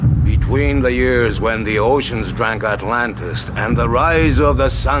Between the years when the oceans drank Atlantis and the rise of the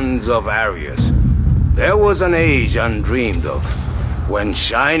sons of Arius, there was an age undreamed of, when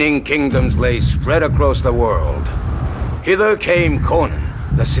shining kingdoms lay spread across the world. Hither came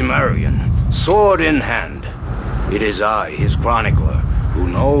Conan, the Cimmerian, sword in hand. It is I, his chronicler, who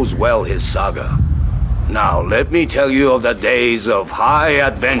knows well his saga. Now let me tell you of the days of high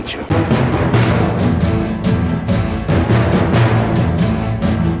adventure.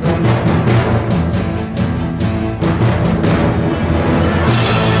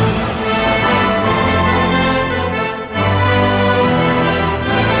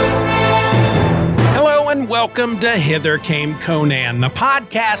 Welcome to Hither Came Conan, the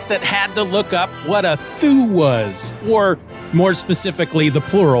podcast that had to look up what a thew was, or more specifically, the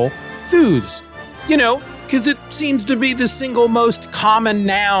plural, thews. You know, because it seems to be the single most common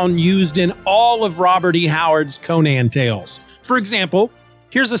noun used in all of Robert E. Howard's Conan tales. For example,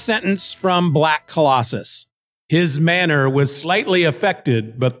 here's a sentence from Black Colossus. His manner was slightly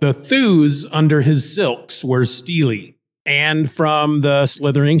affected, but the thews under his silks were steely. And from The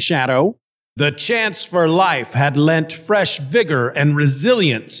Slithering Shadow, the chance for life had lent fresh vigor and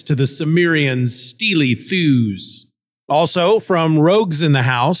resilience to the Cimmerian's steely thews. Also, from Rogues in the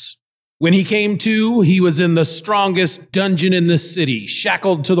House, when he came to, he was in the strongest dungeon in the city,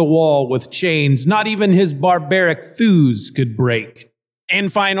 shackled to the wall with chains not even his barbaric thews could break.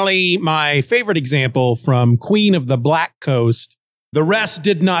 And finally, my favorite example from Queen of the Black Coast, the rest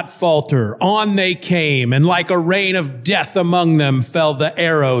did not falter, on they came, and like a rain of death among them fell the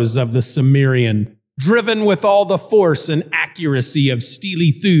arrows of the Cimmerian, driven with all the force and accuracy of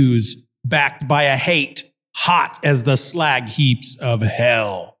steely thews, backed by a hate hot as the slag heaps of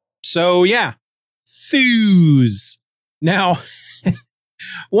hell. So yeah, thews. Now,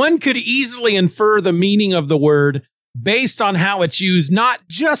 one could easily infer the meaning of the word based on how it's used, not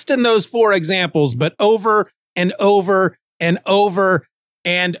just in those four examples, but over and over and over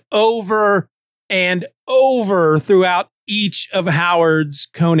and over and over throughout each of Howard's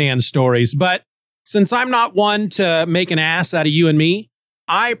Conan stories. But since I'm not one to make an ass out of you and me,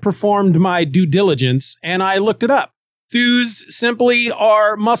 I performed my due diligence and I looked it up. Thews simply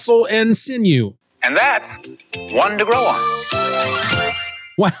are muscle and sinew. And that's one to grow on.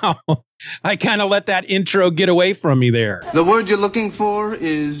 Wow, I kind of let that intro get away from me there. The word you're looking for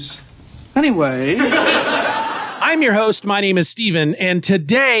is anyway. I'm your host. My name is Steven, and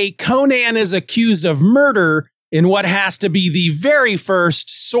today Conan is accused of murder in what has to be the very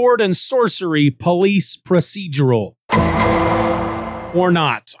first sword and sorcery police procedural. Or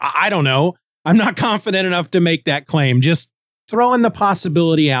not. I don't know. I'm not confident enough to make that claim. Just throwing the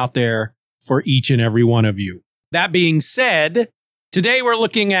possibility out there for each and every one of you. That being said, today we're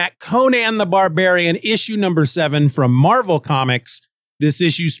looking at Conan the Barbarian, issue number 7 from Marvel Comics. This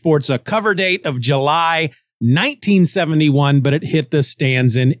issue sports a cover date of July 1971, but it hit the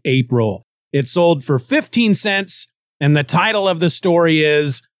stands in April. It sold for 15 cents, and the title of the story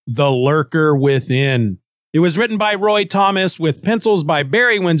is The Lurker Within. It was written by Roy Thomas with pencils by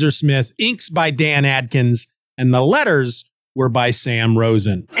Barry Windsor Smith, inks by Dan Adkins, and the letters were by Sam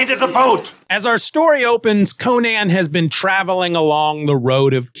Rosen. Into the boat! As our story opens, Conan has been traveling along the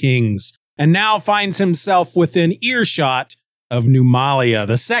Road of Kings and now finds himself within earshot of Numalia,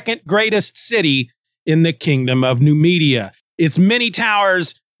 the second greatest city in the kingdom of Numidia, its many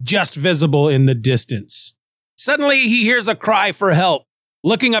towers just visible in the distance. Suddenly, he hears a cry for help.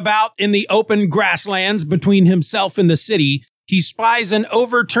 Looking about in the open grasslands between himself and the city, he spies an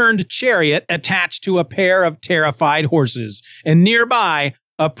overturned chariot attached to a pair of terrified horses, and nearby,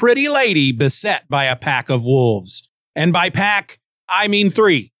 a pretty lady beset by a pack of wolves. And by pack, I mean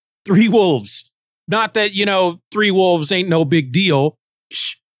 3. 3 wolves. Not that, 3 wolves ain't no big deal.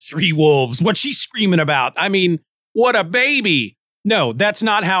 Psh, 3 wolves. What's she screaming about? I mean, what a baby. No, that's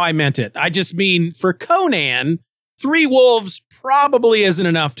not how I meant it. I just mean for Conan, 3 wolves probably isn't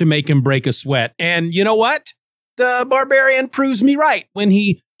enough to make him break a sweat. And you know what? The barbarian proves me right when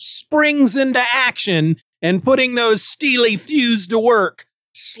he springs into action and, putting those steely thews to work,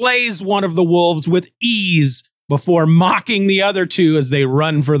 slays one of the wolves with ease before mocking the other 2 as they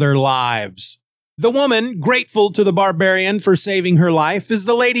run for their lives. The woman, grateful to the barbarian for saving her life, is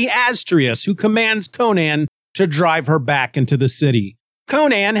the Lady Astrius, who commands Conan to drive her back into the city.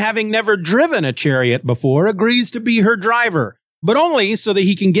 Conan, having never driven a chariot before, agrees to be her driver, but only so that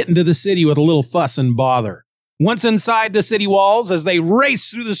he can get into the city with a little fuss and bother. Once inside the city walls, as they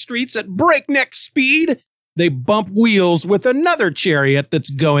race through the streets at breakneck speed, they bump wheels with another chariot that's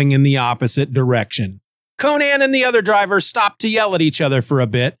going in the opposite direction. Conan and the other driver stop to yell at each other for a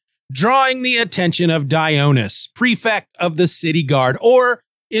bit, drawing the attention of Dionys, prefect of the city guard, or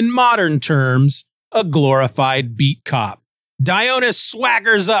in modern terms, a glorified beat cop. Dionis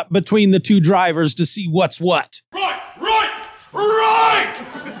swaggers up between the two drivers to see what's what. Right!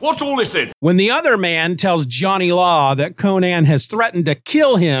 What's all this in? When the other man tells Johnny Law that Conan has threatened to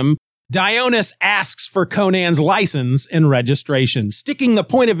kill him, Dionis asks for Conan's license and registration, sticking the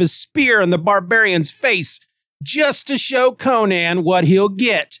point of his spear in the barbarian's face just to show Conan what he'll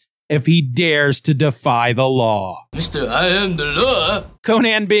get if he dares to defy the law. Mister, I am the law.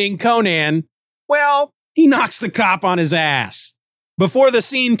 Conan being Conan, well, he knocks the cop on his ass. Before the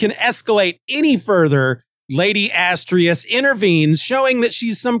scene can escalate any further, Lady Astrius intervenes, showing that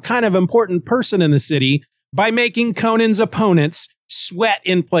she's some kind of important person in the city by making Conan's opponents sweat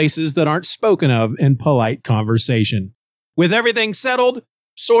in places that aren't spoken of in polite conversation. With everything settled,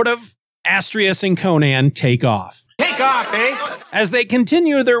 sort of, Astrius and Conan take off. Take off, eh? As they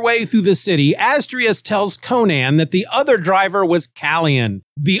continue their way through the city, Astrius tells Conan that the other driver was Callian,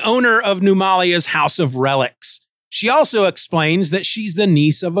 the owner of Numalia's House of Relics. She also explains that she's the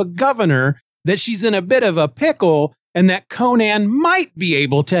niece of a governor, that she's in a bit of a pickle, and that Conan might be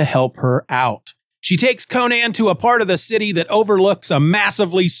able to help her out. She takes Conan to a part of the city that overlooks a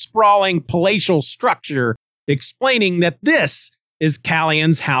massively sprawling palatial structure, explaining that this is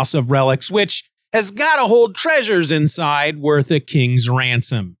Callian's House of Relics, which has got to hold treasures inside worth a king's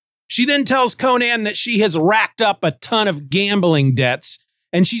ransom. She then tells Conan that she has racked up a ton of gambling debts,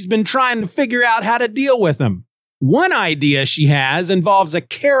 and she's been trying to figure out how to deal with them. One idea she has involves a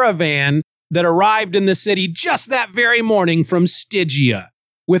caravan that arrived in the city just that very morning from Stygia.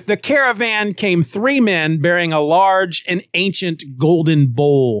 With the caravan came 3 men bearing a large and ancient golden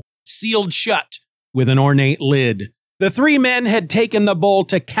bowl, sealed shut with an ornate lid. The 3 men had taken the bowl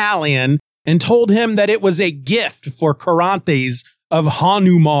to Callian and told him that it was a gift for Corantes of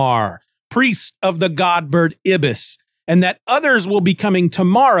Hanumar, priest of the god bird Ibis, and that others will be coming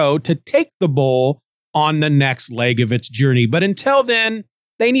tomorrow to take the bowl on the next leg of its journey. But until then,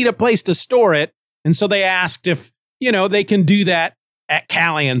 they need a place to store it, and so they asked if, they can do that at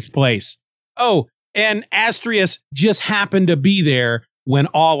Callian's place. Oh, and Astrius just happened to be there when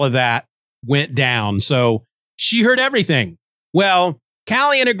all of that went down, so she heard everything. Well,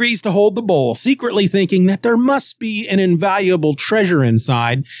 Callian agrees to hold the bowl, secretly thinking that there must be an invaluable treasure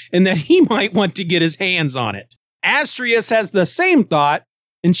inside and that he might want to get his hands on it. Astrius has the same thought,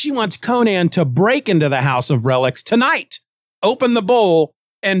 and she wants Conan to break into the House of Relics tonight, open the bowl,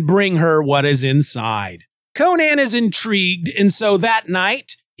 and bring her what is inside. Conan is intrigued, and so that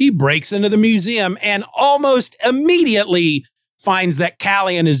night, he breaks into the museum and almost immediately finds that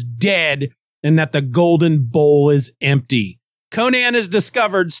Callian is dead and that the golden bowl is empty. Conan is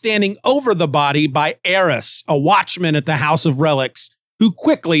discovered standing over the body by Eris, a watchman at the House of Relics, who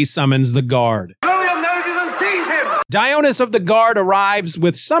quickly summons the guard. Dionis of the guard arrives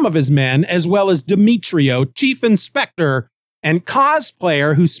with some of his men, as well as Demetrio, chief inspector, and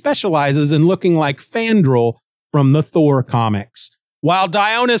cosplayer who specializes in looking like Fandral from the Thor comics. While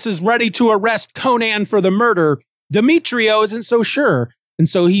Dionis is ready to arrest Conan for the murder, Demetrio isn't so sure, and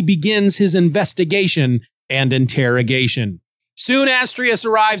so he begins his investigation and interrogation. Soon Astrius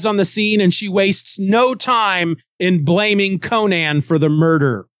arrives on the scene, and she wastes no time in blaming Conan for the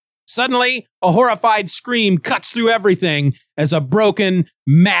murder. Suddenly, a horrified scream cuts through everything as a broken,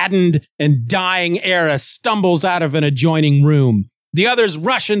 maddened, and dying Eris stumbles out of an adjoining room. The others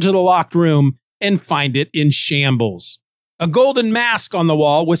rush into the locked room and find it in shambles. A golden mask on the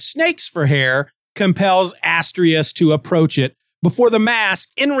wall with snakes for hair compels Astrius to approach it before the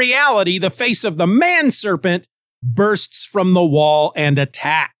mask, in reality the face of the man-serpent, bursts from the wall and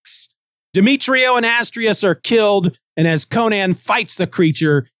attacks. Demetrio and Astrius are killed, and as Conan fights the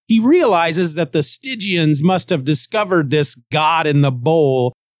creature, he realizes that the Stygians must have discovered this god in the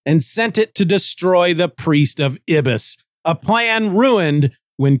bowl and sent it to destroy the priest of Ibis, a plan ruined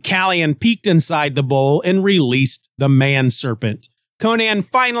when Callian peeked inside the bowl and released the man-serpent. Conan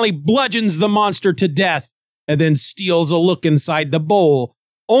finally bludgeons the monster to death and then steals a look inside the bowl,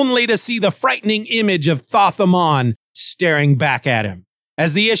 only to see the frightening image of Thoth-Amon staring back at him.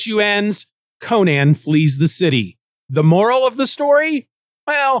 As the issue ends, Conan flees the city. The moral of the story?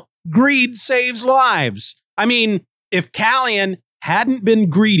 Well, greed saves lives. I mean, if Callian hadn't been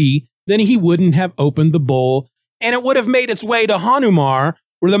greedy, then he wouldn't have opened the bowl, and it would have made its way to Hanumar,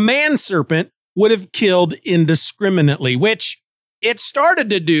 where the man-serpent would have killed indiscriminately, which it started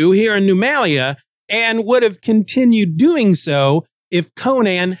to do here in Numalia, and would have continued doing so if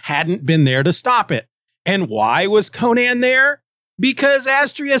Conan hadn't been there to stop it. And why was Conan there? Because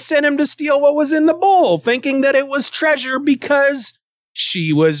Astrius sent him to steal what was in the bowl, thinking that it was treasure because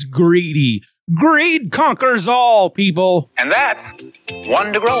she was greedy. Greed conquers all, people. And that's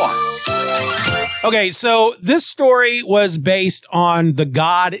one to grow on. Okay, so this story was based on The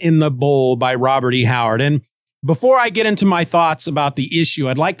God in the Bowl by Robert E. Howard. And before I get into my thoughts about the issue,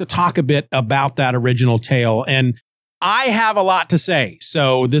 I'd like to talk a bit about that original tale. And I have a lot to say,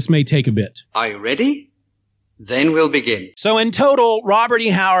 so this may take a bit. Are you ready? Then we'll begin. So in total, Robert E.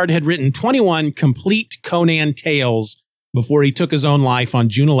 Howard had written 21 complete Conan tales before he took his own life on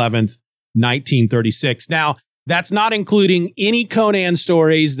June 11th, 1936. Now, that's not including any Conan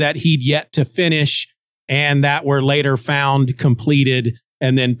stories that he'd yet to finish and that were later found, completed,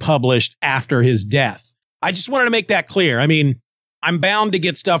 and then published after his death. I just wanted to make that clear. I mean, I'm bound to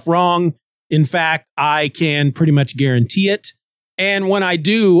get stuff wrong. In fact, I can pretty much guarantee it. And when I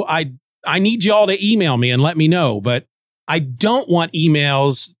do, I need y'all to email me and let me know. But I don't want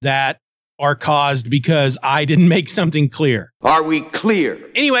emails that are caused because I didn't make something clear. Are we clear?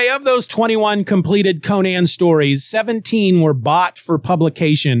 Anyway, of those 21 completed Conan stories, 17 were bought for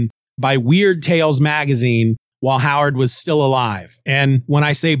publication by Weird Tales magazine while Howard was still alive. And when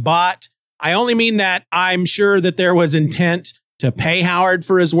I say bought, I only mean that I'm sure that there was intent to pay Howard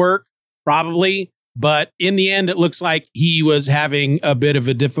for his work, probably. But in the end, it looks like he was having a bit of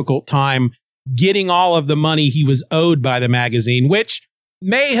a difficult time getting all of the money he was owed by the magazine, which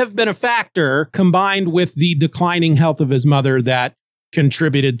may have been a factor combined with the declining health of his mother that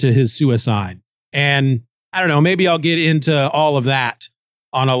contributed to his suicide. And I don't know, maybe I'll get into all of that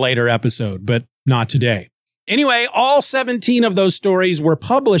on a later episode, but not today. Anyway, all 17 of those stories were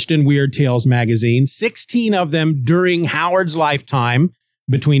published in Weird Tales magazine, 16 of them during Howard's lifetime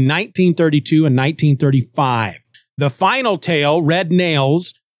between 1932 and 1935. The final tale, Red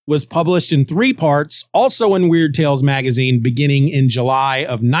Nails, was published in 3 parts, also in Weird Tales magazine, beginning in July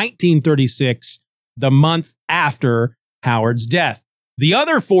of 1936, the month after Howard's death. The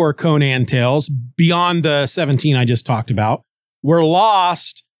other 4 Conan tales, beyond the 17 I just talked about, were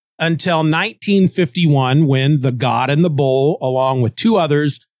lost until 1951, when The God in the Bowl, along with 2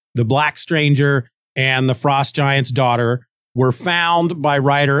 others, The Black Stranger and The Frost Giant's Daughter, were found by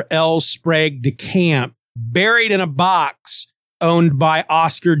writer L. Sprague de Camp, buried in a box owned by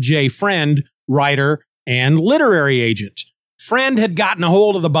Oscar J. Friend, writer and literary agent. Friend had gotten a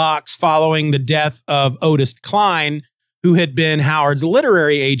hold of the box following the death of Otis Klein, who had been Howard's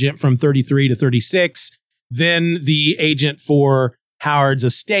literary agent from 33 to 36, then the agent for Howard's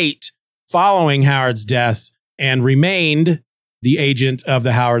estate following Howard's death, and remained the agent of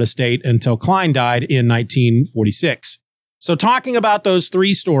the Howard estate until Klein died in 1946. So talking about those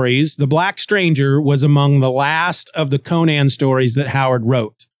 3 stories, The Black Stranger was among the last of the Conan stories that Howard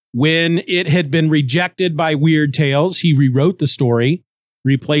wrote. When it had been rejected by Weird Tales, he rewrote the story,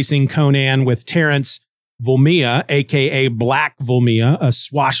 replacing Conan with Terence Volmia, aka Black Volmia, a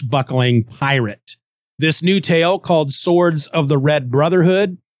swashbuckling pirate. This new tale, called Swords of the Red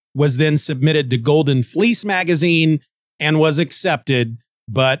Brotherhood, was then submitted to Golden Fleece magazine and was accepted,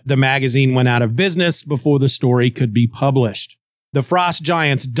 but the magazine went out of business before the story could be published. The Frost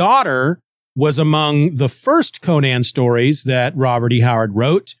Giant's Daughter was among the first Conan stories that Robert E. Howard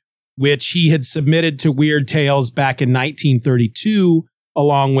wrote, which he had submitted to Weird Tales back in 1932,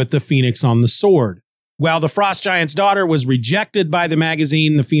 along with The Phoenix on the Sword. While The Frost Giant's Daughter was rejected by the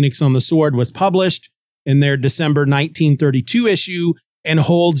magazine, The Phoenix on the Sword was published in their December 1932 issue and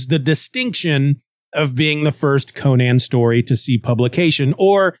holds the distinction of being the first Conan story to see publication,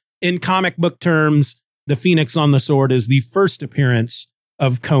 or in comic book terms, The Phoenix on the Sword is the first appearance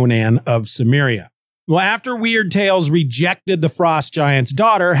of Conan of Cimmeria. Well, after Weird Tales rejected The Frost Giant's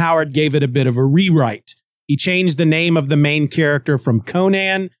Daughter, Howard gave it a bit of a rewrite. He changed the name of the main character from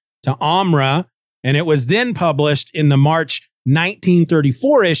Conan to Amra, and it was then published in the March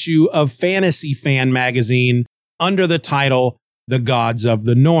 1934 issue of Fantasy Fan magazine under the title The Gods of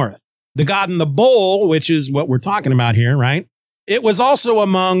the North. The God in the Bowl, which is what we're talking about here, right? It was also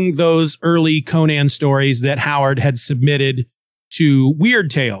among those early Conan stories that Howard had submitted to Weird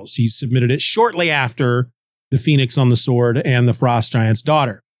Tales. He submitted it shortly after The Phoenix on the Sword and The Frost Giant's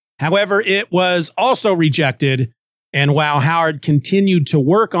Daughter. However, it was also rejected, and while Howard continued to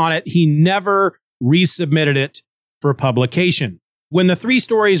work on it, he never resubmitted it for publication. When the 3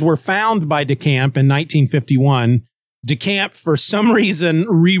 stories were found by de Camp in 1951, de Camp, for some reason,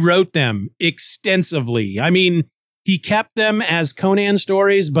 rewrote them extensively. I mean, he kept them as Conan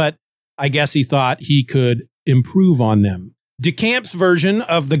stories, but I guess he thought he could improve on them. De Camp's version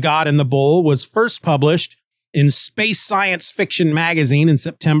of The God in the Bowl was first published in Space Science Fiction magazine in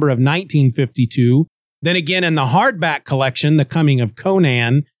September of 1952, then again in the hardback collection, The Coming of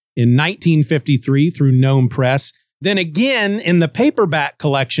Conan, in 1953 through Gnome Press, then again in the paperback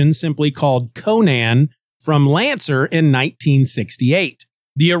collection simply called Conan from Lancer in 1968.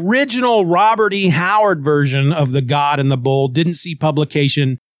 The original Robert E. Howard version of The God and the Bull didn't see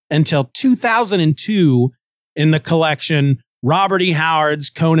publication until 2002 in the collection Robert E. Howard's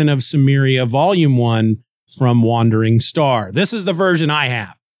Conan of Cimmeria Volume 1 from Wandering Star. This is the version I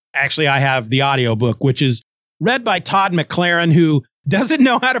have. Actually, I have the audiobook, which is read by Todd McLaren, who doesn't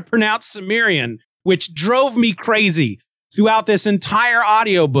know how to pronounce Cimmerian, which drove me crazy. Throughout this entire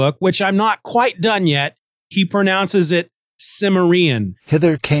audiobook, which I'm not quite done yet, he pronounces it Cimmerian.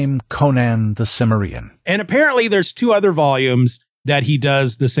 Hither came Conan the Cimmerian. And apparently there's 2 other volumes that he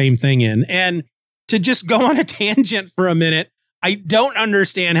does the same thing in. And to just go on a tangent for a minute, I don't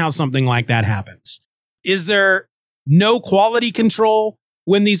understand how something like that happens. Is there no quality control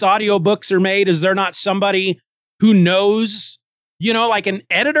when these audiobooks are made? Is there not somebody who knows, like an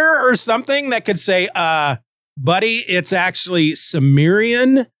editor or something that could say, buddy, it's actually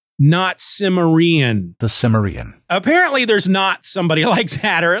Cimmerian, not Cimmerian. The Cimmerian. Apparently there's not somebody like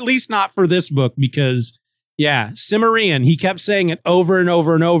that, or at least not for this book, because, Cimmerian, he kept saying it over and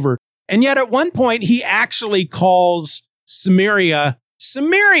over and over. And yet at one point, he actually calls Cimmeria,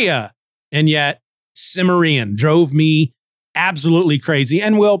 and yet Cimmerian drove me absolutely crazy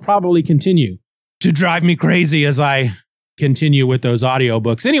and will probably continue to drive me crazy as I continue with those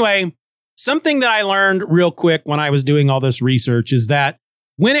audiobooks. Anyway, something that I learned real quick when I was doing all this research is that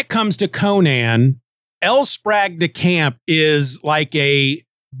when it comes to Conan, L. Sprague de Camp is like a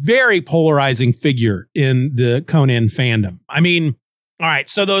very polarizing figure in the Conan fandom. I mean, all right,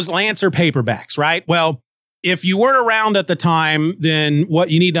 so those Lancer paperbacks, right? Well, if you weren't around at the time, then what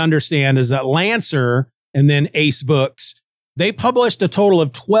you need to understand is that Lancer and then Ace Books, they published a total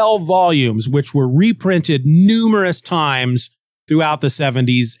of 12 volumes, which were reprinted numerous times throughout the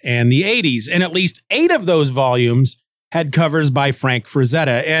 70s and the 80s. And at least 8 of those volumes had covers by Frank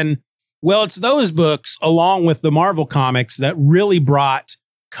Frazetta. And, well, it's those books, along with the Marvel comics, that really brought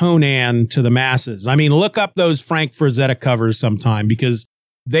Conan to the masses. I mean, look up those Frank Frazetta covers sometime because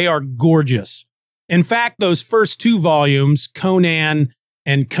they are gorgeous. In fact, those first 2 volumes, Conan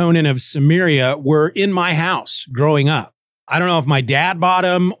and Conan of Cimmeria, were in my house growing up. I don't know if my dad bought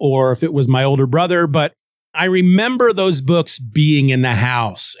them or if it was my older brother, but I remember those books being in the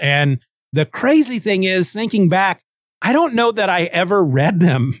house. And the crazy thing is, thinking back, I don't know that I ever read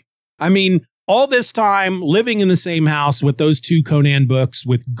them. I mean, all this time living in the same house with those 2 Conan books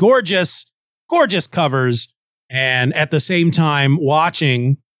with gorgeous, gorgeous covers, and at the same time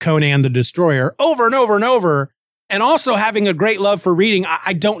watching Conan the Destroyer over and over and over, and also having a great love for reading.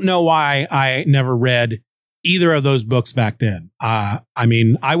 I don't know why I never read either of those books back then. I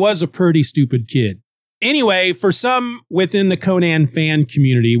mean, I was a pretty stupid kid. Anyway, for some within the Conan fan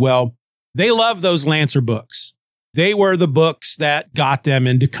community, well, they love those Lancer books. They were the books that got them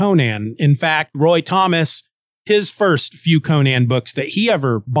into Conan. In fact, Roy Thomas, his first few Conan books that he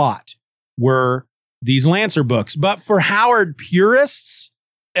ever bought were these Lancer books. But for Howard purists,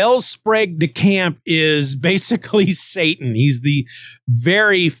 L. Sprague de Camp is basically Satan. He's the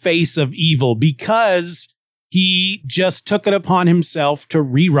very face of evil because he just took it upon himself to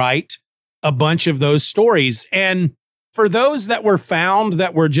rewrite a bunch of those stories. And for those that were found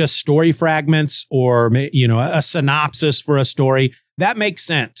that were just story fragments or, a synopsis for a story, that makes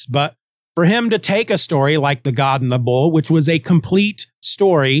sense. But for him to take a story like The God and the Bull, which was a complete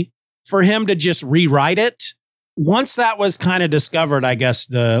story, for him to just rewrite it, once that was kind of discovered, I guess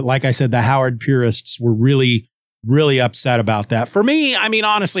like I said, the Howard purists were really, really upset about that. For me, I mean,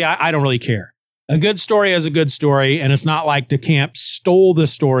 honestly, I don't really care. A good story is a good story, and it's not like de Camp stole the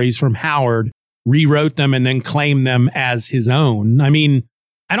stories from Howard, rewrote them, and then claimed them as his own. I mean,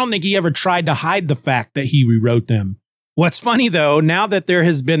 I don't think he ever tried to hide the fact that he rewrote them. What's funny, though, now that there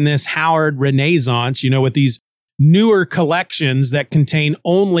has been this Howard renaissance, with these newer collections that contain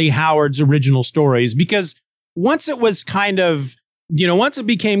only Howard's original stories, because once it was once it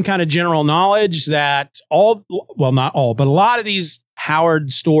became kind of general knowledge that not all, but a lot of these Howard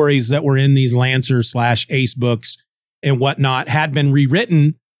stories that were in these Lancer/Ace books and whatnot had been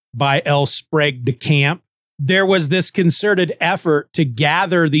rewritten by L. Sprague de Camp, there was this concerted effort to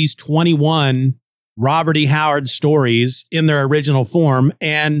gather these 21 Robert E. Howard stories in their original form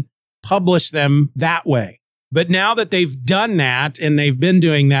and publish them that way. But now that they've done that, and they've been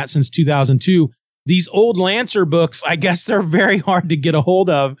doing that since 2002, these old Lancer books, I guess they're very hard to get a hold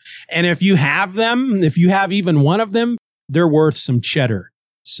of. And if you have them, if you have even one of them, they're worth some cheddar.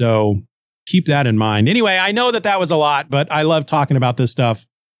 So keep that in mind. Anyway, I know that was a lot, but I love talking about this stuff.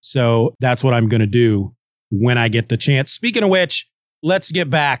 So that's what I'm going to do when I get the chance. Speaking of which, let's get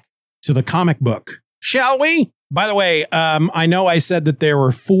back to the comic book, shall we? By the way, I know I said that there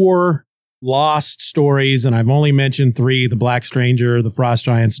were 4 lost stories, and I've only mentioned 3, the Black Stranger, the Frost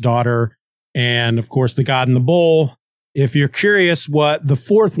Giant's Daughter, and of course, the God in the Bowl. If you're curious what the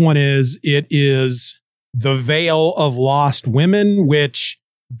 4th one is, it is the Veil of Lost Women, which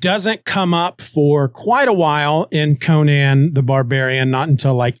doesn't come up for quite a while in Conan the Barbarian, not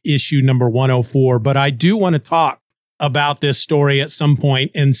until like issue number 104. But I do want to talk about this story at some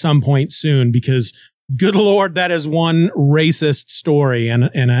point soon, because good Lord, that is one racist story.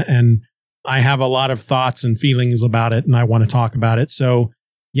 And I have a lot of thoughts and feelings about it, and I want to talk about it. So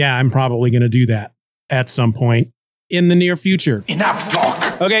yeah, I'm probably going to do that at some point in the near future. Enough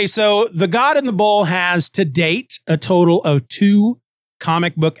talk. Okay, so The God in the Bowl has to date a total of 2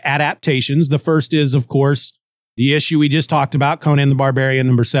 comic book adaptations. The first is, of course, the issue we just talked about, Conan the Barbarian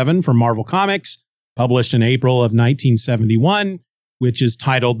number 7 from Marvel Comics, published in April of 1971, which is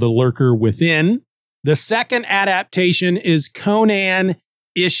titled The Lurker Within. The second adaptation is Conan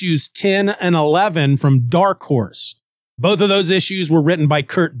issues 10 and 11 from Dark Horse. Both of those issues were written by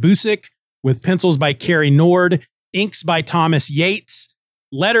Kurt Busiek, with pencils by Cary Nord, inks by Thomas Yates,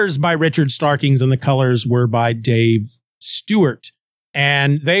 letters by Richard Starkings, and the colors were by Dave Stewart.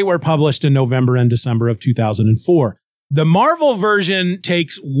 And they were published in November and December of 2004. The Marvel version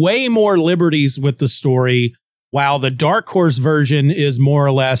takes way more liberties with the story, while the Dark Horse version is more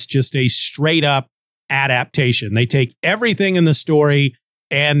or less just a straight up adaptation. They take everything in the story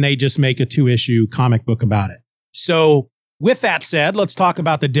and they just make a 2-issue comic book about it. So with that said, let's talk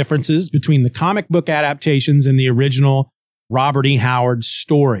about the differences between the comic book adaptations and the original Robert E. Howard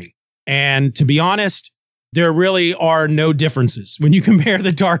story. And to be honest, there really are no differences when you compare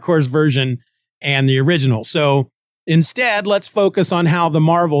the Dark Horse version and the original. So instead, let's focus on how the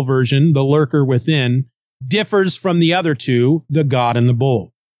Marvel version, The Lurker Within, differs from the other 2, The God in the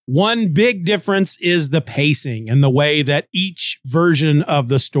Bowl. One big difference is the pacing and the way that each version of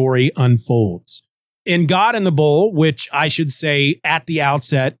the story unfolds. In God in the Bowl, which I should say at the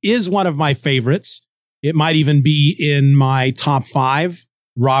outset is one of my favorites, it might even be in my top 5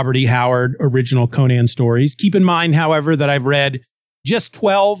 Robert E. Howard original Conan stories. Keep in mind, however, that I've read just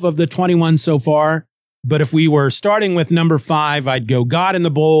 12 of the 21 so far. But if we were starting with number 5, I'd go God in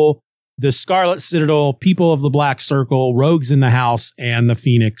the Bowl, The Scarlet Citadel, People of the Black Circle, Rogues in the House, and The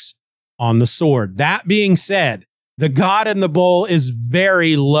Phoenix on the Sword. That being said, The God in the Bowl is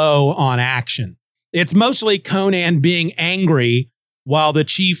very low on action. It's mostly Conan being angry while the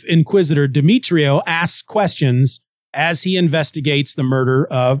Chief Inquisitor Demetrio asks questions as he investigates the murder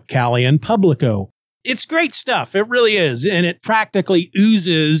of Callion Publico. It's great stuff. It really is. And it practically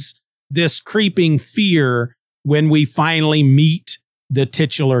oozes this creeping fear when we finally meet the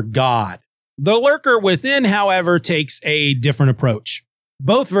titular god. The Lurker Within, however, takes a different approach.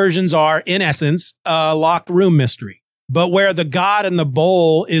 Both versions are, in essence, a locked room mystery. But where the God in the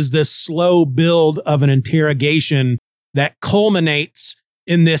Bowl is this slow build of an interrogation that culminates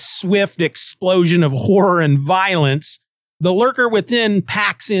in this swift explosion of horror and violence, The Lurker Within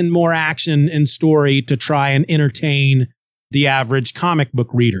packs in more action and story to try and entertain the average comic book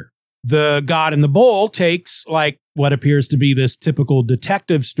reader. The God in the Bowl takes like what appears to be this typical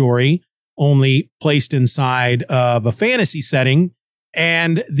detective story, only placed inside of a fantasy setting,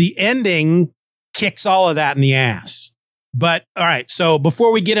 and the ending kicks all of that in the ass. But all right, so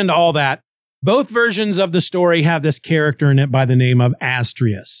before we get into all that, both versions of the story have this character in it by the name of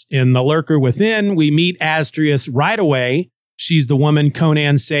Astrius. In The Lurker Within, we meet Astrius right away. She's the woman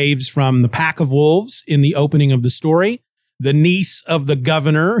Conan saves from the pack of wolves in the opening of the story, the niece of the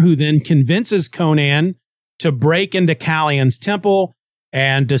governor, who then convinces Conan to break into Callion's temple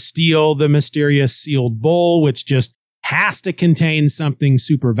and to steal the mysterious sealed bowl, which just has to contain something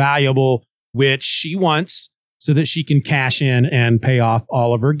super valuable, which she wants so that she can cash in and pay off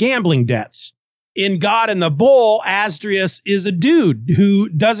all of her gambling debts. In God in the Bowl, Astrius is a dude who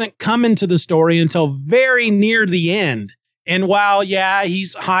doesn't come into the story until very near the end. And while, yeah,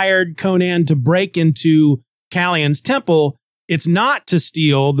 he's hired Conan to break into Callion's temple, it's not to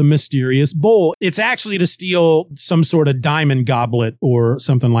steal the mysterious bowl. It's actually to steal some sort of diamond goblet or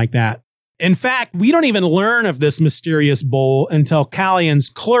something like that. In fact, we don't even learn of this mysterious bowl until Callion's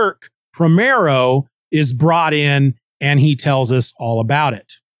clerk, Primero, is brought in and he tells us all about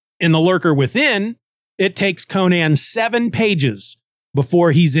it. In The Lurker Within, it takes Conan 7 pages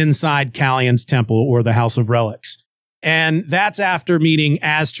before he's inside Callion's temple or the House of Relics. And that's after meeting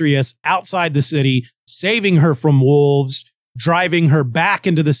Astrius outside the city, saving her from wolves, driving her back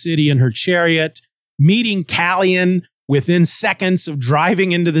into the city in her chariot, meeting Callion within seconds of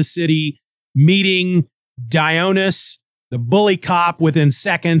driving into the city, meeting Dionys, the bully cop within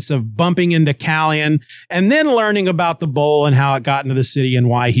seconds of bumping into Callion, and then learning about the bowl and how it got into the city and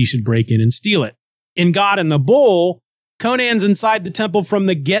why he should break in and steal it. In God and the Bull, Conan's inside the temple from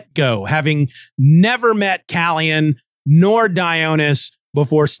the get-go, having never met Callion nor Dionys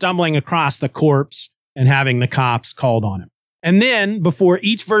before stumbling across the corpse and having the cops called on him. And then, before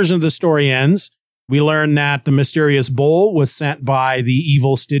each version of the story ends, we learn that the mysterious bowl was sent by the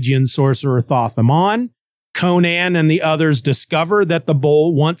evil Stygian sorcerer Thoth-Amon. Conan and the others discover that the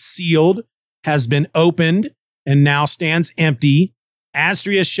bowl, once sealed, has been opened and now stands empty.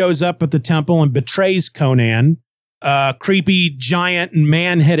 Astrius shows up at the temple and betrays Conan. A creepy giant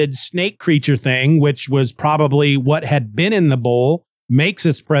man-headed snake creature thing, which was probably what had been in the bowl, makes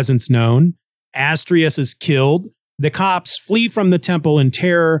its presence known. Astrius is killed. The cops flee from the temple in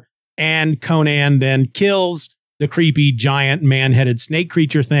terror, and Conan then kills the creepy giant man-headed snake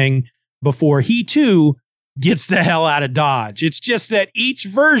creature thing before he too gets the hell out of Dodge. It's just that each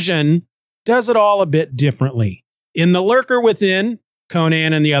version does it all a bit differently. In the Lurker Within,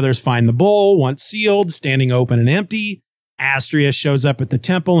 Conan and the others find the bowl, once sealed, standing open and empty. Astrius shows up at the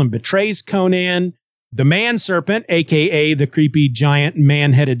temple and betrays Conan. The man serpent, aka the creepy giant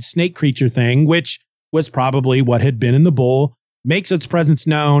man-headed snake creature thing, which was probably what had been in the bowl, makes its presence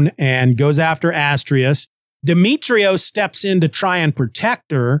known and goes after Astrius. Demetrios steps in to try and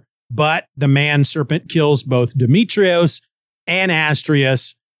protect her, but the man serpent kills both Demetrios and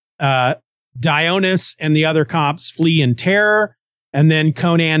Astrius. Dionys and the other cops flee in terror, and then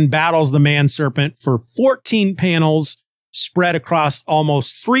Conan battles the man serpent for 14 panels spread across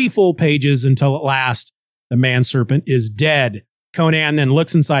almost 3 full pages until at last the man serpent is dead. Conan then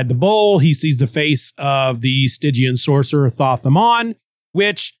looks inside the bowl. He sees the face of the Stygian sorcerer Thoth-Amon,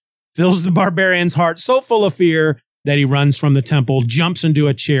 which fills the barbarian's heart so full of fear that he runs from the temple, jumps into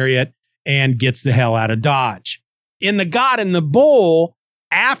a chariot, and gets the hell out of Dodge. In the God in the Bowl,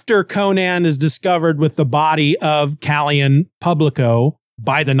 after Conan is discovered with the body of Callion Publico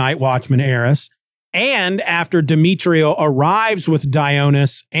by the Night Watchman Eris, and after Demetrio arrives with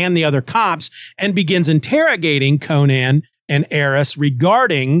Dionys and the other cops and begins interrogating Conan and Eris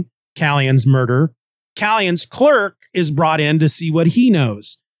regarding Callion's murder, Callion's clerk is brought in to see what he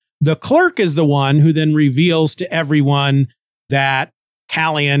knows. The clerk is the one who then reveals to everyone that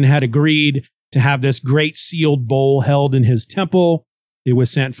Callion had agreed to have this great sealed bowl held in his temple. It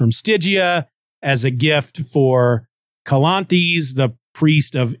was sent from Stygia as a gift for Calantes, the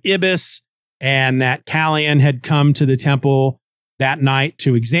priest of Ibis, and that Callion had come to the temple that night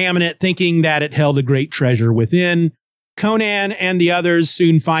to examine it, thinking that it held a great treasure within. Conan and the others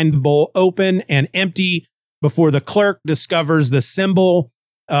soon find the bowl open and empty before the clerk discovers the symbol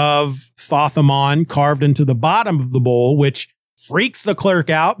of Thoth-Amon carved into the bottom of the bowl, which freaks the clerk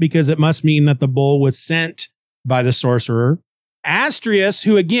out because it must mean that the bowl was sent by the sorcerer. Astrius,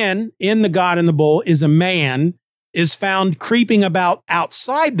 who again, in the God in the Bowl, is a man, is found creeping about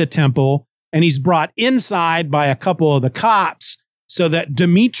outside the temple, and he's brought inside by a couple of the cops so that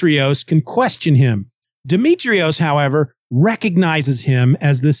Demetrios can question him. Demetrios, however, recognizes him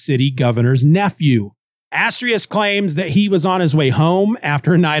as the city governor's nephew. Astrius claims that he was on his way home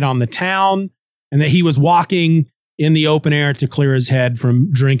after a night on the town and that he was walking in the open air to clear his head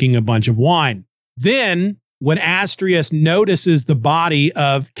from drinking a bunch of wine. Then, when Astrius notices the body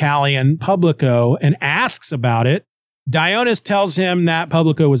of Callion Publico and asks about it, Dionys tells him that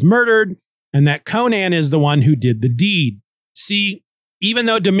Publico was murdered and that Conan is the one who did the deed. See, even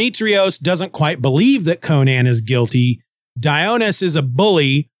though Demetrios doesn't quite believe that Conan is guilty, Dionys is a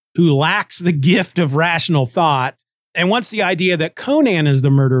bully who lacks the gift of rational thought, and once the idea that Conan is the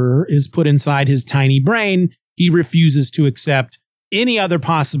murderer is put inside his tiny brain, he refuses to accept any other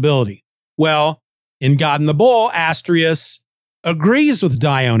possibility. Well, in God in the Bowl, Astrius agrees with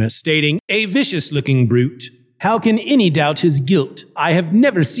Dionys, stating, "A vicious-looking brute. How can any doubt his guilt? I have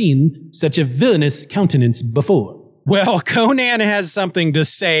never seen such a villainous countenance before." Well, Conan has something to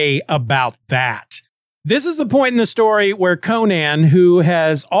say about that. This is the point in the story where Conan, who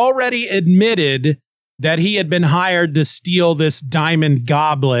has already admitted that he had been hired to steal this diamond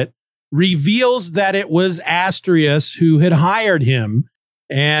goblet, reveals that it was Astrius who had hired him,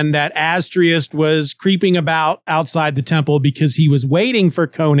 and that Astrius was creeping about outside the temple because he was waiting for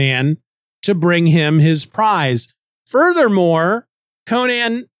Conan to bring him his prize. Furthermore,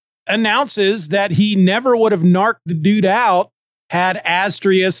 Conan announces that he never would have narked the dude out had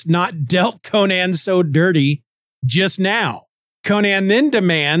Astrius not dealt Conan so dirty just now. Conan then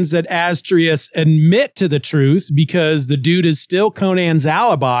demands that Astrius admit to the truth because the dude is still Conan's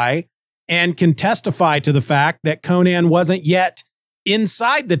alibi and can testify to the fact that Conan wasn't yet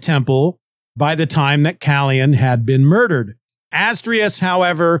inside the temple by the time that Callion had been murdered. Astrius,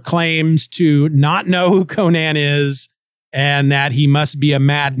 however, claims to not know who Conan is and that he must be a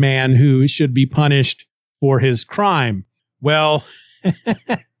madman who should be punished for his crime. Well,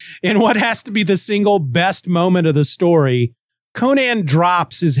 in what has to be the single best moment of the story, Conan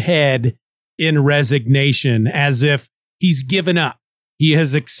drops his head in resignation as if he's given up. He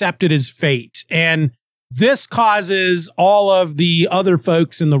has accepted his fate. And this causes all of the other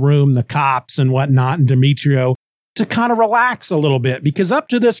folks in the room, the cops and whatnot, and Demetrio, to kind of relax a little bit, because up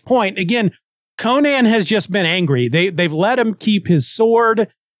to this point, again, Conan has just been angry. They've let him keep his sword,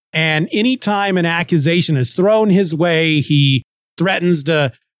 and anytime an accusation is thrown his way, he threatens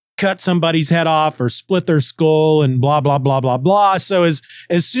to cut somebody's head off or split their skull and blah, blah, blah, blah, blah. So as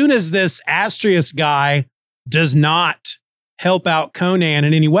soon as this Astrius guy does not help out Conan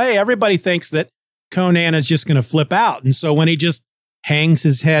in any way, everybody thinks that Conan is just going to flip out. And so when he just hangs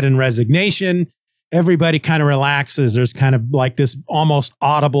his head in resignation, everybody kind of relaxes. There's kind of like this almost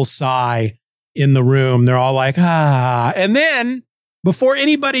audible sigh in the room. They're all like, ah. And then before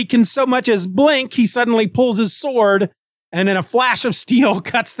anybody can so much as blink, he suddenly pulls his sword and in a flash of steel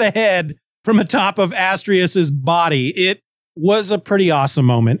cuts the head from the top of Astrius's body. It was a pretty awesome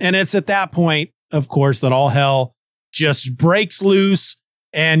moment. And it's at that point, of course, that all hell just breaks loose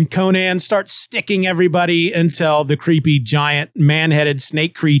and Conan starts sticking everybody until the creepy giant man-headed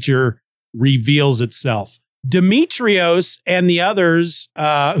snake creature reveals itself. Demetrios and the others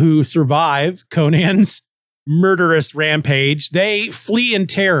who survive Conan's murderous rampage, they flee in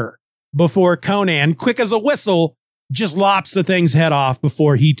terror before Conan, quick as a whistle, just lops the thing's head off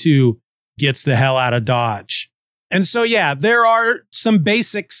before he too gets the hell out of Dodge. And so, yeah, there are some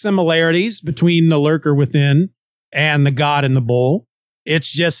basic similarities between the Lurker Within and the God in the Bull.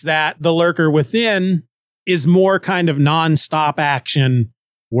 It's just that the Lurker Within is more kind of non-stop action,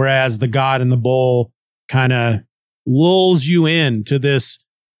 whereas the God in the Bull kind of lulls you into this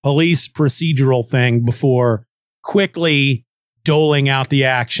police procedural thing before quickly doling out the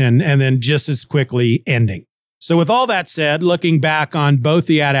action and then just as quickly ending. So with all that said, looking back on both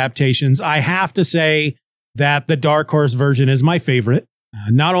the adaptations, I have to say that the Dark Horse version is my favorite.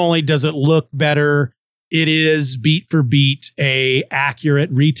 Not only does it look better, it is beat for beat a accurate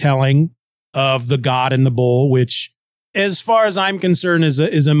retelling of the God in the Bull, which, as far as I'm concerned, is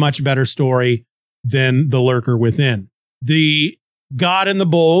a much better story than the Lurker Within. The God in the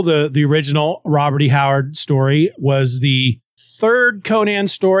Bull, the original Robert E. Howard story, was the third Conan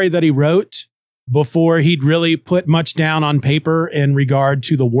story that he wrote before he'd really put much down on paper in regard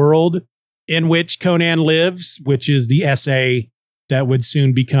to the world in which Conan lives, which is the essay that would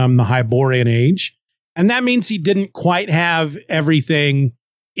soon become the Hyborian Age. And that means he didn't quite have everything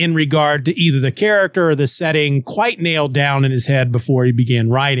in regard to either the character or the setting quite nailed down in his head before he began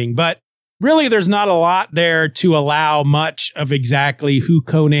writing. But really, there's not a lot there to allow much of exactly who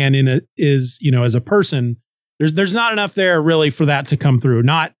Conan is, as a person. There's not enough there really for that to come through.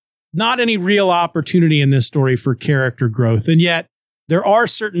 Not any real opportunity in this story for character growth. And yet there are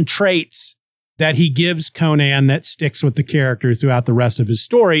certain traits that he gives Conan that sticks with the character throughout the rest of his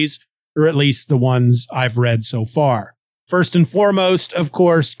stories, or at least the ones I've read so far. First and foremost, of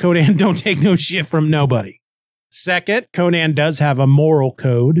course, Conan don't take no shit from nobody. Second, Conan does have a moral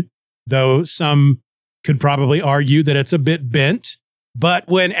code, though some could probably argue that it's a bit bent. But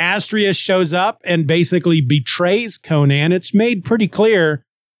when Astrius shows up and basically betrays Conan, it's made pretty clear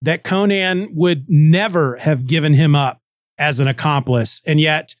that Conan would never have given him up as an accomplice. And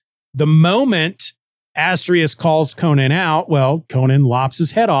yet, the moment Astrius calls Conan out, well, Conan lops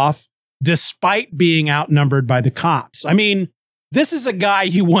his head off, despite being outnumbered by the cops. I mean, this is a guy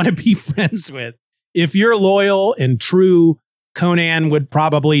you want to be friends with. If you're loyal and true, Conan would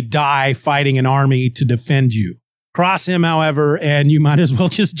probably die fighting an army to defend you. Cross him, however, and you might as well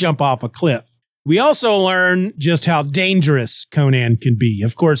just jump off a cliff. We also learn just how dangerous Conan can be.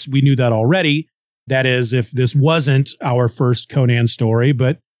 Of course, we knew that already. That is, if this wasn't our first Conan story.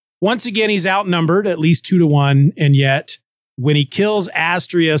 But once again, he's outnumbered at least 2-1. And yet, when he kills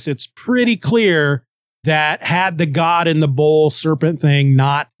Astrius, it's pretty clear that had the God in the Bull serpent thing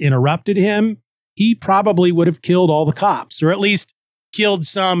not interrupted him, he probably would have killed all the cops, or at least killed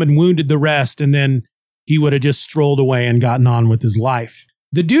some and wounded the rest. And then he would have just strolled away and gotten on with his life.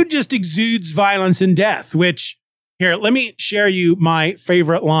 The dude just exudes violence and death, which, here, let me share you my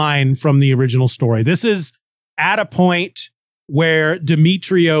favorite line from the original story. This is at a point where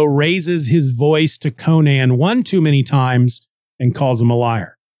Demetrio raises his voice to Conan one too many times and calls him a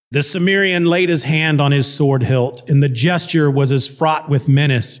liar. The Cimmerian laid his hand on his sword hilt, and the gesture was as fraught with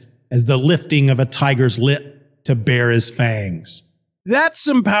menace as the lifting of a tiger's lip to bare his fangs. That's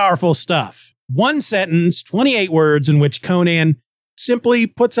some powerful stuff. one sentence, 28 words in which Conan simply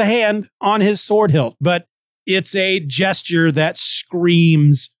puts a hand on his sword hilt. But it's a gesture that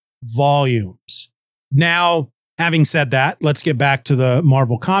screams volumes. Now, having said that, let's get back to the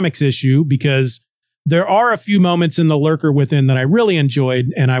Marvel Comics issue, because there are a few moments in the Lurker Within that I really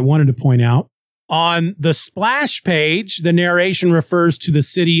enjoyed and I wanted to point out. On the splash page, the narration refers to the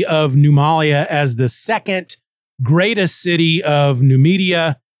city of Numalia as the second greatest city of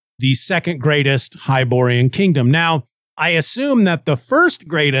Numidia, the second greatest Hyborian kingdom. Now, I assume that the first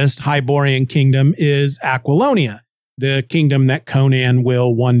greatest Hyborian kingdom is Aquilonia, the kingdom that Conan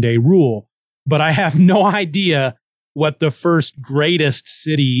will one day rule. But I have no idea what the first greatest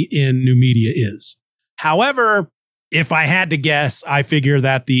city in Numidia is. However, if I had to guess, I figure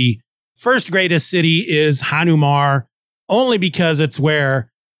that the first greatest city is Hanumar, only because it's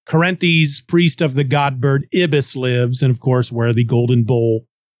where Carinthes, priest of the god bird Ibis, lives, and of course where the golden bull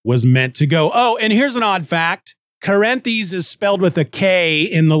was meant to go. Oh, and here's an odd fact. Carinthes is spelled with a K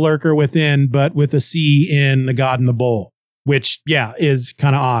in the Lurker Within, but with a C in the God and the Bull, which, yeah, is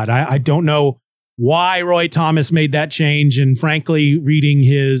kind of odd. I don't know why Roy Thomas made that change. And frankly, reading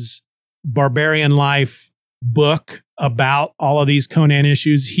his Barbarian Life book about all of these Conan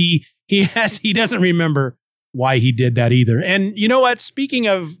issues, he doesn't remember why he did that either. And you know what? Speaking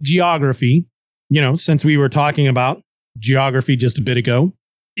of geography, since we were talking about geography just a bit ago,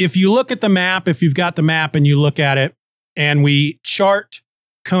 if you look at the map, if you've got the map and you look at it and we chart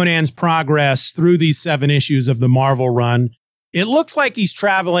Conan's progress through these 7 issues of the Marvel run, it looks like he's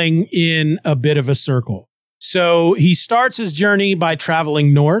traveling in a bit of a circle. So he starts his journey by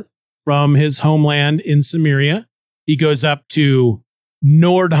traveling north from his homeland in Cimmeria. He goes up to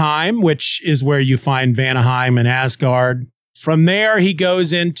Nordheim, which is where you find Vanaheim and Asgard. From there, he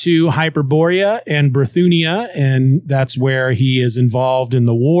goes into Hyperborea and Brithunia, and that's where he is involved in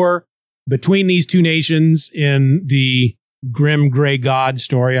the war between these two nations in the Grim Grey God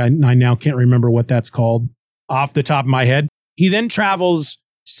story. I now can't remember what that's called off the top of my head. He then travels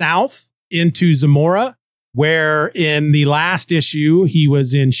south into Zamora, where in the last issue, he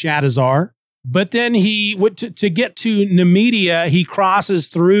was in Shadazar. But then he would to get to Numidia, he crosses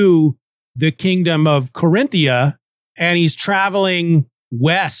through the kingdom of Corinthia, and he's traveling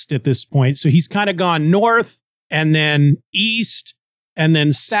west at this point. So he's kind of gone north and then east and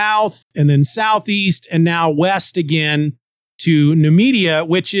then south and then southeast and now west again to Numidia,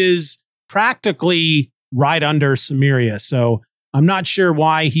 which is practically right under Cimmeria. So I'm not sure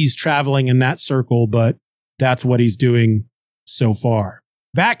why he's traveling in that circle, but that's what he's doing so far.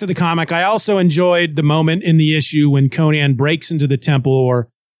 Back to the comic, I also enjoyed the moment in the issue when Conan breaks into the temple or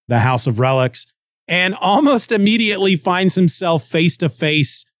the House of Relics and almost immediately finds himself face to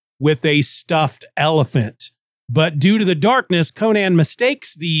face with a stuffed elephant. But due to the darkness, Conan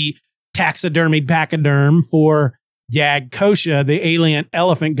mistakes the taxidermied pachyderm for Yag Kosha, the alien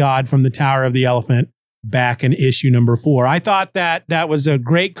elephant god from the Tower of the Elephant back in issue number 4. I thought that was a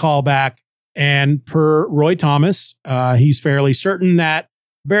great callback. And per Roy Thomas, he's fairly certain that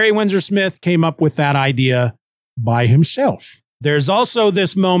Barry Windsor Smith came up with that idea by himself. There's also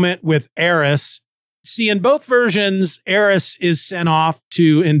this moment with Eris. See, in both versions, Eris is sent off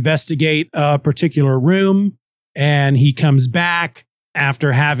to investigate a particular room, and he comes back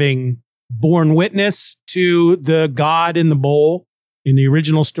after having borne witness to the god in the bowl. In the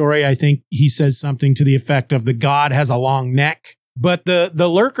original story, I think he says something to the effect of the god has a long neck. But the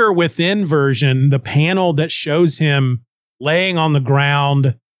Lurker Within version, the panel that shows him laying on the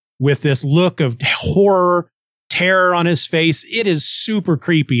ground with this look of horror, terror on his face, it is super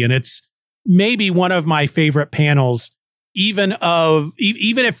creepy. And it's maybe one of my favorite panels, even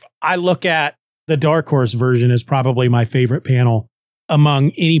if I look at the Dark Horse version is probably my favorite panel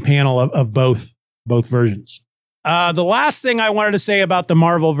among any panel of both versions. The last thing I wanted to say about the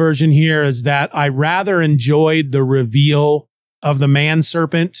Marvel version here is that I rather enjoyed the reveal of the man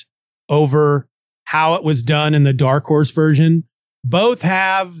serpent over how it was done in the Dark Horse version. Both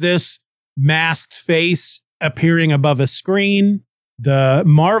have this masked face appearing above a screen. The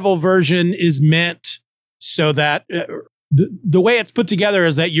Marvel version is meant so that the way it's put together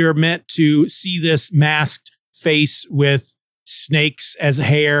is that you're meant to see this masked face with snakes as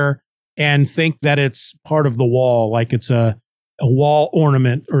hair and think that it's part of the wall, like it's a wall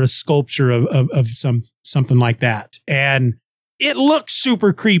ornament or a sculpture of something like that. And it looks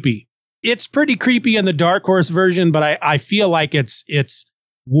super creepy. It's pretty creepy in the Dark Horse version, but I feel like it's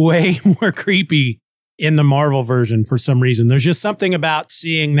way more creepy in the Marvel version for some reason. There's just something about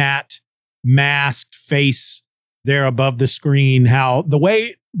seeing that masked face there above the screen, how the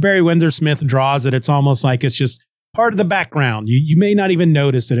way Barry Windsor Smith draws it, it's almost like it's just part of the background. You may not even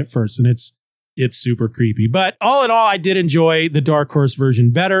notice it at first, and it's it's super creepy. But all in all, I did enjoy the Dark Horse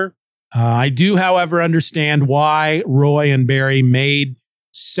version better. I do, however, understand why Roy and Barry made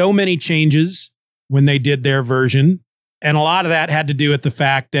so many changes when they did their version. And a lot of that had to do with the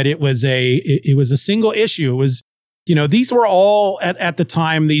fact that it was a single issue. It was, these were all at the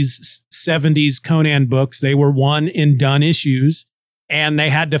time, these 70s Conan books, they were one and done issues, and they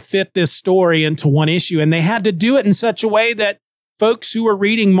had to fit this story into one issue. And they had to do it in such a way that folks who were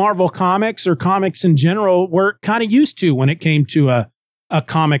reading Marvel comics or comics in general were kind of used to when it came to a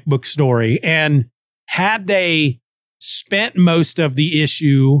comic book story. And had they spent most of the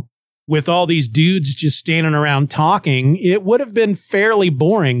issue with all these dudes just standing around talking, it would have been fairly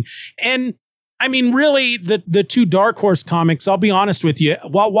boring. And I mean, really, the two Dark Horse comics, I'll be honest with you,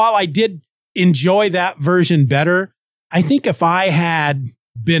 while I did enjoy that version better, I think if I had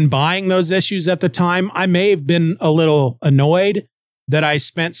been buying those issues at the time, I may have been a little annoyed that I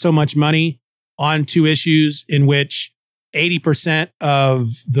spent so much money on two issues in which 80% of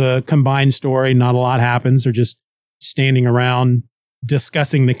the combined story, not a lot happens. They're just standing around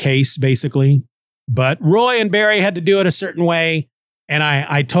discussing the case, basically. But Roy and Barry had to do it a certain way, and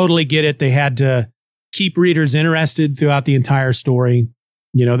I totally get it. They had to keep readers interested throughout the entire story.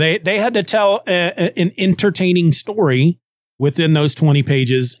 They had to tell an entertaining story within those 20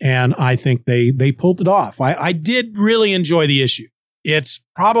 pages, and I think they pulled it off. I did really enjoy the issue. It's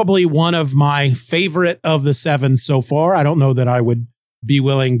probably one of my favorite of the 7 so far. I don't know that I would be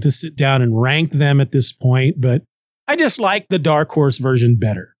willing to sit down and rank them at this point, but I just like the Dark Horse version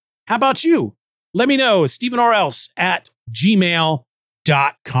better. How about you? Let me know.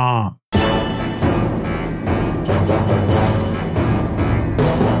 StephenRLs@gmail.com.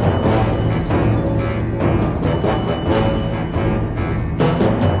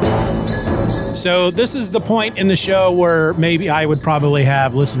 So this is the point in the show where maybe I would probably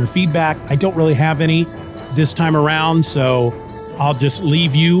have listener feedback. I don't really have any this time around, so I'll just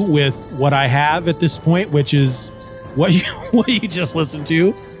leave you with what I have at this point, which is what you just listened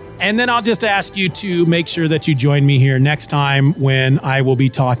to. And then I'll just ask you to make sure that you join me here next time when I will be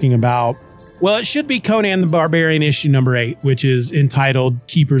talking about, well, it should be Conan the Barbarian issue number 8, which is entitled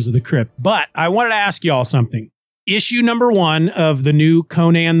Keepers of the Crypt. But I wanted to ask you all something. Issue number 1 of the new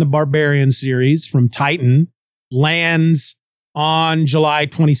Conan the Barbarian series from Titan lands on July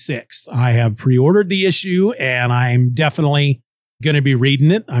 26th. I have pre-ordered the issue, and I'm definitely going to be reading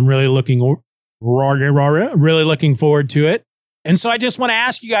it. I'm really looking forward to it. And so I just want to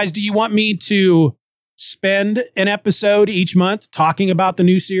ask you guys, do you want me to spend an episode each month talking about the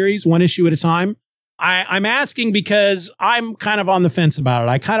new series, one issue at a time? I'm asking because I'm kind of on the fence about it.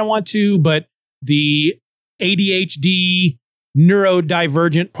 I kind of want to, but the ADHD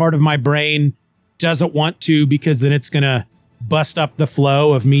neurodivergent part of my brain doesn't want to, because then it's going to bust up the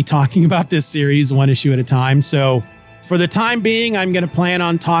flow of me talking about this series one issue at a time. So for the time being, I'm going to plan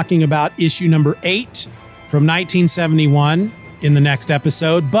on talking about issue number 8 from 1971 in the next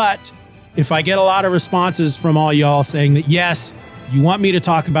episode. But if I get a lot of responses from all y'all saying that, yes, you want me to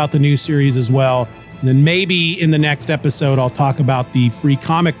talk about the new series as well, then maybe in the next episode, I'll talk about the Free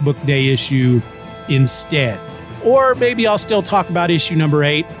Comic Book Day issue instead. Or maybe I'll still talk about issue number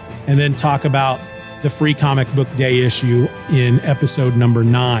 8 and then talk about the Free Comic Book Day issue in episode number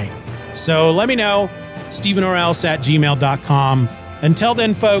 9. So let me know, StephenRLs@gmail.com. Until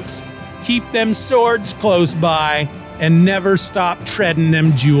then, folks, keep them swords close by and never stop treading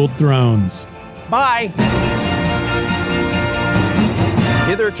them jeweled thrones. Bye.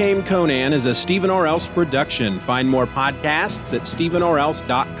 Hither Came Conan is a Stephen or Else production. Find more podcasts at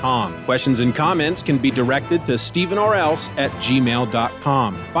StephenOrElse.com. Questions and comments can be directed to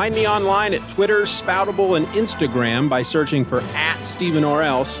StephenOrElse@gmail.com. Find me online at Twitter, Spoutable, and Instagram by searching for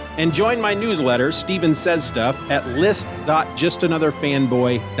 @StephenOrElse, and join my newsletter, Stephen Says Stuff, at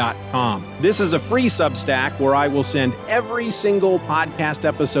list.justanotherfanboy.com. This is a free Substack where I will send every single podcast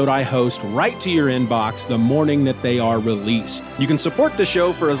episode I host right to your inbox the morning that they are released. You can support the show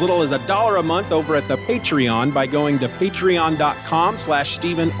for as little as $1 a month over at the Patreon by going to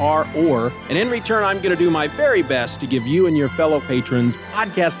patreon.com/StephenROr. And in return, I'm going to do my very best to give you and your fellow patrons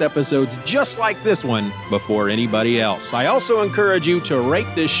podcast episodes just like this one before anybody else. I also encourage you to rate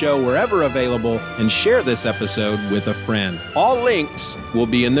this show wherever available and share this episode with a friend. All links will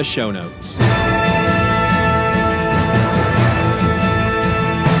be in the show notes.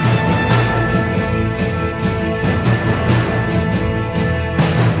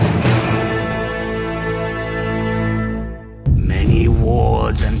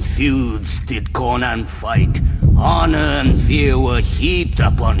 And feuds did Conan fight. Honor and fear were heaped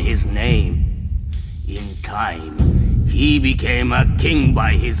upon his name. In time, he became a king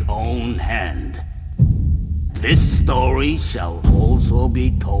by his own hand. This story shall also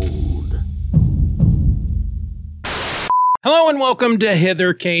be told. Hello and welcome to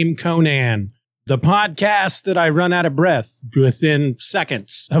Hither Came Conan, the podcast that I run out of breath within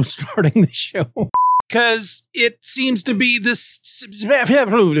seconds of starting the show. Because it seems to be this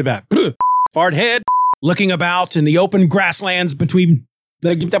fart head looking about in the open grasslands between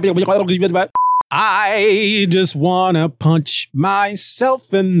I just want to punch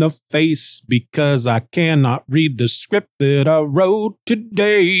myself in the face because I cannot read the script that I wrote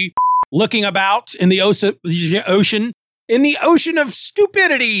today. Looking about in the ocean, in the ocean of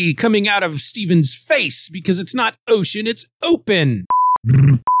stupidity coming out of Steven's face because it's not ocean, it's open.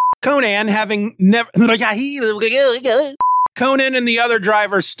 Conan having never... Conan and the other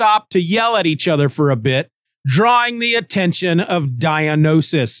driver stopped to yell at each other for a bit, drawing the attention of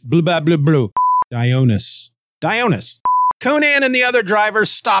Dionysus. Blah, blah, blah, blah. Dionys. Conan and the other driver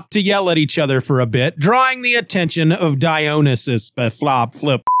stopped to yell at each other for a bit, drawing the attention of Dionysus. Flop,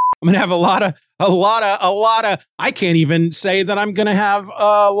 flip. I'm going to have a lot of... I can't even say that I'm going to have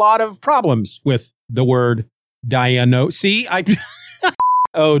a lot of problems with the word Dionys. See,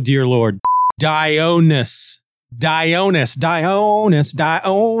 oh, dear Lord. Dionys.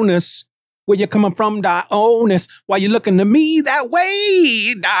 Where you coming from, Dionys? Why you looking to me that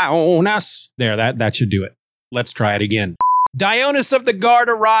way, Dionys? There, that should do it. Let's try it again. Dionys of the guard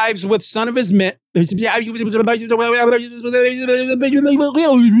arrives with son of his men. Dionys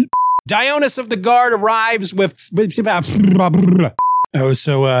of the guard arrives with... Oh,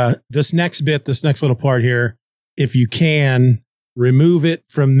 so this next little part here, if you can, remove it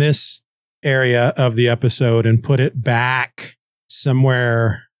from this area of the episode and put it back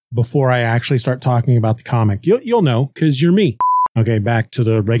somewhere before I actually start talking about the comic. You'll know, because you're me. Okay, back to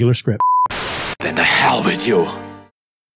the regular script. Then to hell with you.